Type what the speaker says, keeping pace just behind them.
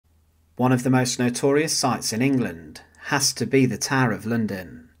One of the most notorious sites in England has to be the Tower of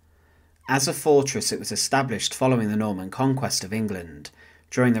London. As a fortress, it was established following the Norman conquest of England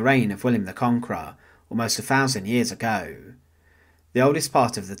during the reign of William the Conqueror almost 1,000 years ago. The oldest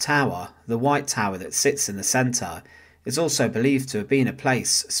part of the tower, the White Tower that sits in the centre, is also believed to have been a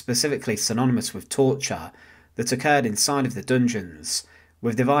place specifically synonymous with torture that occurred inside of the dungeons,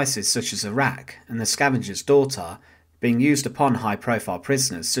 with devices such as a rack and the scavenger's daughter being used upon high-profile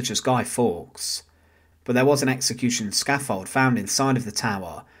prisoners such as Guy Fawkes. But there was an execution scaffold found inside of the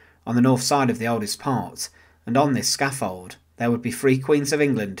tower, on the north side of the oldest part, and on this scaffold there would be 3 queens of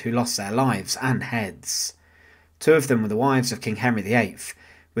England who lost their lives and heads. 2 of them were the wives of King Henry VIII,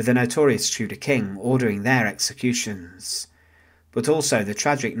 with the notorious Tudor king ordering their executions. But also the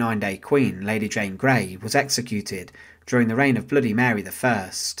tragic 9-day queen, Lady Jane Grey, was executed during the reign of Bloody Mary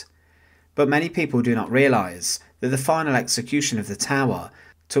I. But many people do not realise that the final execution of the tower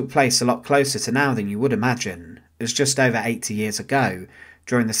took place a lot closer to now than you would imagine, as just over 80 years ago,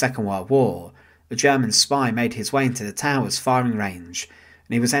 during the Second World War, a German spy made his way into the tower's firing range,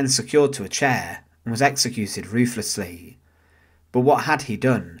 and he was then secured to a chair and was executed ruthlessly. But what had he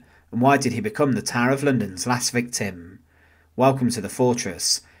done, and why did he become the Tower of London's last victim? Welcome to the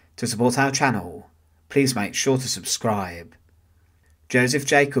Fortress. To support our channel, please make sure to subscribe. Josef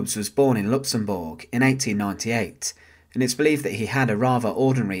Jakobs was born in Luxembourg in 1898, and it's believed that he had a rather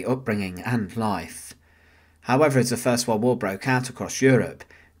ordinary upbringing and life. However, as the First World War broke out across Europe,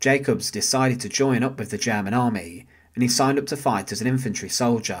 Jakobs decided to join up with the German army, and he signed up to fight as an infantry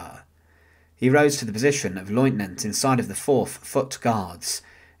soldier. He rose to the position of lieutenant inside of the 4th Foot Guards,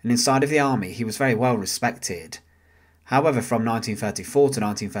 and inside of the army he was very well respected. However, from 1934 to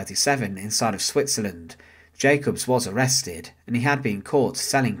 1937, inside of Switzerland, Jakobs was arrested, and he had been caught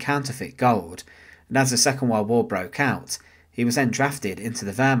selling counterfeit gold, and as the Second World War broke out, he was then drafted into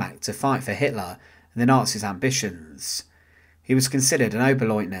the Wehrmacht to fight for Hitler and the Nazis' ambitions. He was considered an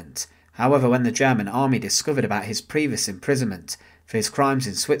Oberleutnant. However, when the German army discovered about his previous imprisonment for his crimes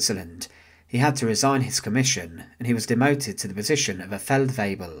in Switzerland, he had to resign his commission, and he was demoted to the position of a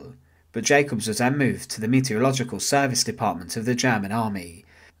Feldwebel. But Jakobs was then moved to the Meteorological Service Department of the German army,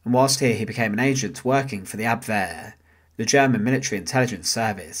 and whilst here he became an agent working for the Abwehr, the German military intelligence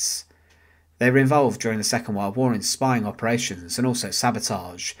service. They were involved during the Second World War in spying operations and also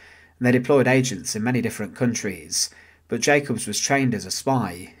sabotage, and they deployed agents in many different countries, but Jakobs was trained as a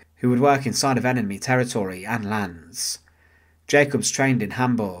spy who would work inside of enemy territory and lands. Jakobs trained in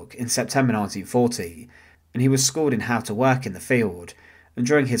Hamburg in September 1940, and he was schooled in how to work in the field, and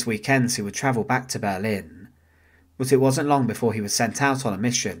during his weekends he would travel back to Berlin. But it wasn't long before he was sent out on a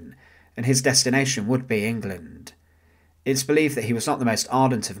mission, and his destination would be England. It's believed that he was not the most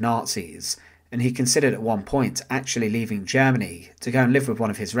ardent of Nazis, and he considered at one point actually leaving Germany to go and live with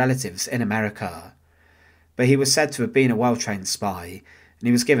one of his relatives in America. But he was said to have been a well-trained spy, and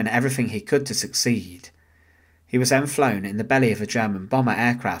he was given everything he could to succeed. He was then flown in the belly of a German bomber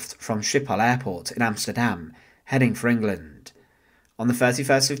aircraft from Schiphol Airport in Amsterdam, heading for England. On the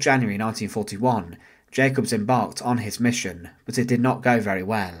 31st of January 1941, Jakobs embarked on his mission, but it did not go very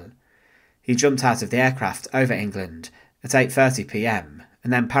well. He jumped out of the aircraft over England at 8:30 p.m.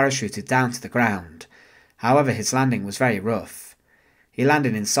 and then parachuted down to the ground. However, his landing was very rough. He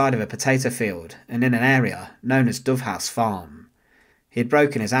landed inside of a potato field and in an area known as Dovehouse Farm. He had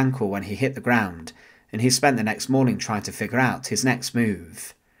broken his ankle when he hit the ground, and he spent the next morning trying to figure out his next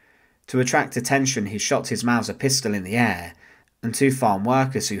move. To attract attention, he shot his Mauser pistol in the air, and 2 farm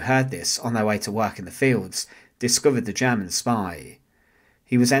workers who heard this on their way to work in the fields discovered the German spy.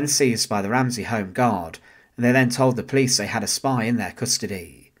 He was then seized by the Ramsey Home Guard, and they then told the police they had a spy in their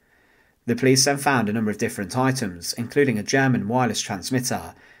custody. The police then found a number of different items, including a German wireless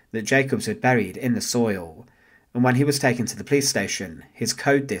transmitter that Jakobs had buried in the soil, and when he was taken to the police station, his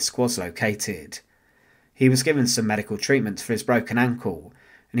code disc was located. He was given some medical treatment for his broken ankle,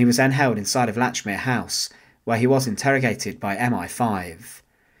 and he was then held inside of Latchmere House, where he was interrogated by MI5.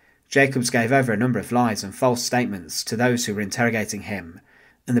 Jakobs gave over a number of lies and false statements to those who were interrogating him,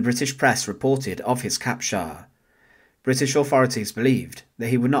 and the British press reported of his capture. British authorities believed that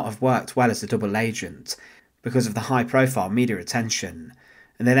he would not have worked well as a double agent because of the high-profile media attention,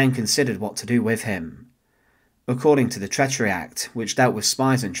 and they then considered what to do with him. According to the Treachery Act, which dealt with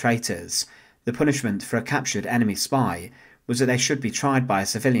spies and traitors, the punishment for a captured enemy spy was that they should be tried by a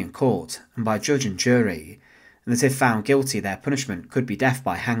civilian court and by judge and jury, and that if found guilty their punishment could be death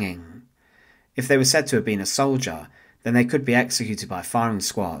by hanging. If they were said to have been a soldier, then they could be executed by firing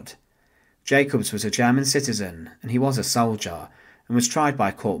squad. Jakobs was a German citizen, and he was a soldier, and was tried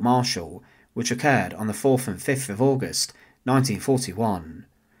by court-martial, which occurred on the 4th and 5th of August 1941.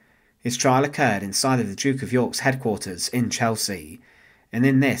 His trial occurred inside of the Duke of York's headquarters in Chelsea, and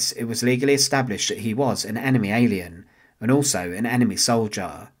in this it was legally established that he was an enemy alien and also an enemy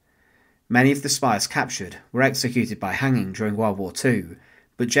soldier. Many of the spies captured were executed by hanging during World War II,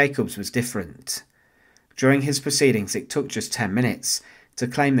 but Jakobs was different. During his proceedings it took just 10 minutes to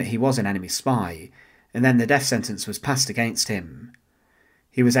claim that he was an enemy spy, and then the death sentence was passed against him.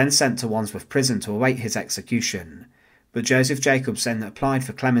 He was then sent to Wandsworth Prison to await his execution, but Josef Jakobs then applied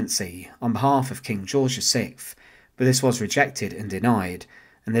for clemency on behalf of King George VI, but this was rejected and denied,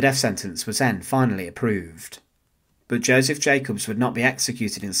 and the death sentence was then finally approved. But Josef Jakobs would not be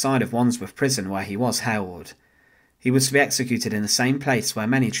executed inside of Wandsworth Prison where he was held. He was to be executed in the same place where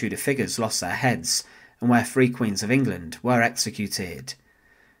many Tudor figures lost their heads, and where 3 Queens of England were executed.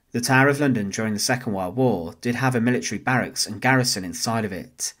 The Tower of London during the Second World War did have a military barracks and garrison inside of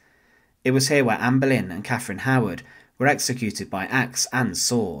it. It was here where Anne Boleyn and Catherine Howard were executed by axe and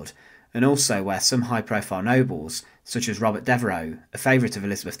sword, and also where some high-profile nobles, such as Robert Devereux, a favourite of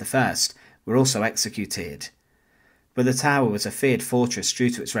Elizabeth I, were also executed. But the tower was a feared fortress due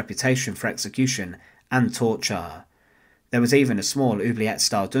to its reputation for execution and torture. There was even a small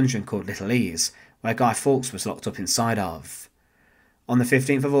oubliette-style dungeon called Little Ease, where Guy Fawkes was locked up inside of. On the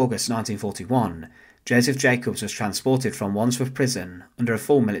 15th of August 1941, Josef Jakobs was transported from Wandsworth Prison under a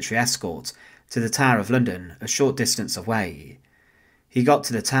full military escort to the Tower of London, a short distance away. He got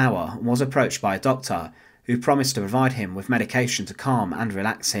to the tower and was approached by a doctor who promised to provide him with medication to calm and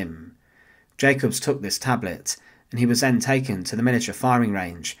relax him. Jakobs took this tablet, and he was then taken to the miniature firing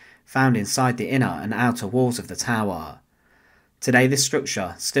range found inside the inner and outer walls of the tower. Today this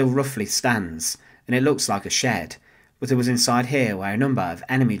structure still roughly stands, and it looks like a shed, but it was inside here where a number of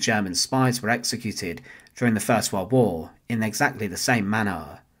enemy German spies were executed during the First World War in exactly the same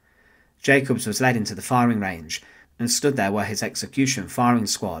manner. Jakobs was led into the firing range and stood there where his execution firing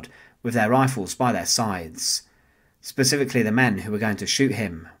squad with their rifles by their sides. Specifically the men who were going to shoot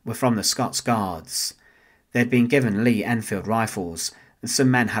him were from the Scots Guards. They had been given Lee Enfield rifles, and some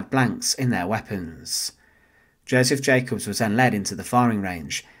men had blanks in their weapons. Josef Jakobs was then led into the firing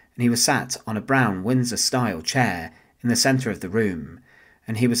range, and he was sat on a brown Windsor-style chair in the centre of the room,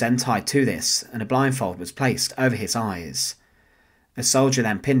 and he was then tied to this, and a blindfold was placed over his eyes. A soldier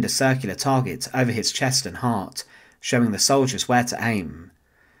then pinned a circular target over his chest and heart, showing the soldiers where to aim.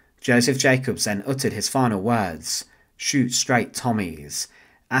 Josef Jakobs then uttered his final words, "Shoot straight, Tommies,"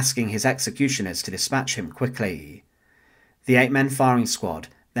 asking his executioners to dispatch him quickly. The 8-men firing squad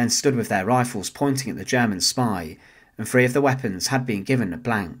then stood with their rifles pointing at the German spy, and 3 of the weapons had been given a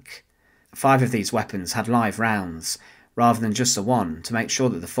blank. 5 of these weapons had live rounds, rather than just the one, to make sure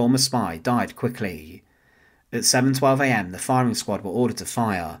that the former spy died quickly. At 7:12 AM the firing squad were ordered to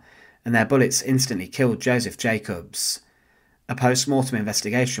fire, and their bullets instantly killed Josef Jakobs. A post-mortem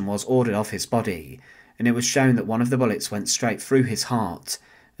investigation was ordered of his body, and it was shown that one of the bullets went straight through his heart,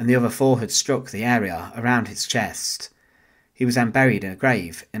 and the other 4 had struck the area around his chest. He was then buried in a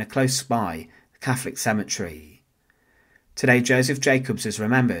grave in a close by Catholic cemetery. Today Josef Jakobs is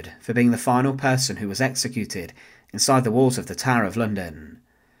remembered for being the final person who was executed inside the walls of the Tower of London.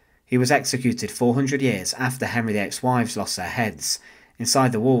 He was executed 400 years after Henry VIII's wives lost their heads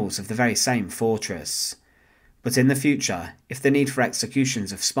inside the walls of the very same fortress. But in the future, if the need for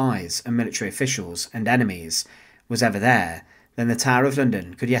executions of spies and military officials and enemies was ever there, then the Tower of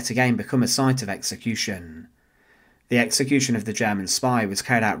London could yet again become a site of execution. The execution of the German spy was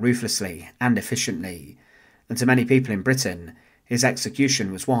carried out ruthlessly and efficiently, and to many people in Britain, his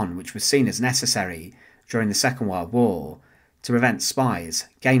execution was one which was seen as necessary during the Second World War to prevent spies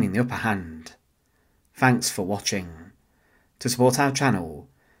gaining the upper hand. Thanks for watching. To support our channel,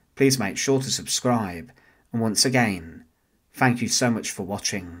 please make sure to subscribe, and once again, thank you so much for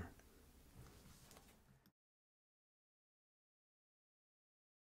watching.